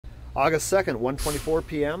August 2nd, 1:24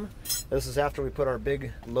 p.m. This is after we put our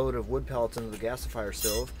big load of wood pellets into the gasifier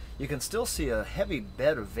stove. You can still see a heavy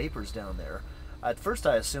bed of vapors down there. At first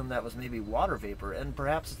I assumed that was maybe water vapor, and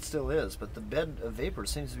perhaps it still is, but the bed of vapor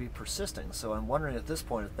seems to be persisting, so I'm wondering at this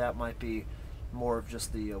point if that might be more of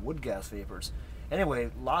just the wood gas vapors. Anyway,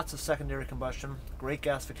 lots of secondary combustion, great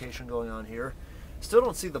gasification going on here. Still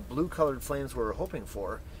don't see the blue colored flames we were hoping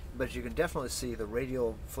for, but you can definitely see the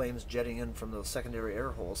radial flames jetting in from those secondary air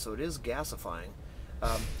holes, so it is gasifying.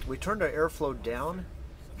 We turned our airflow down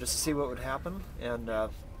just to see what would happen, and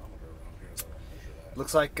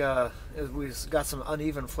looks like we got some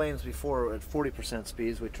uneven flames before at 40%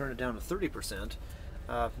 speeds. We turned it down to 30%.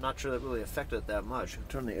 Not sure that really affected it that much.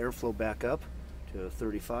 Turn the airflow back up to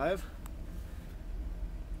 35.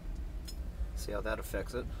 See how that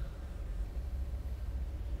affects it.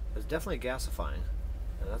 It's definitely gasifying,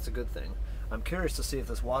 and that's a good thing. I'm curious to see if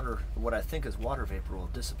this water, what I think is water vapor, will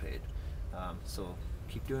dissipate. So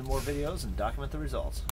keep doing more videos and document the results.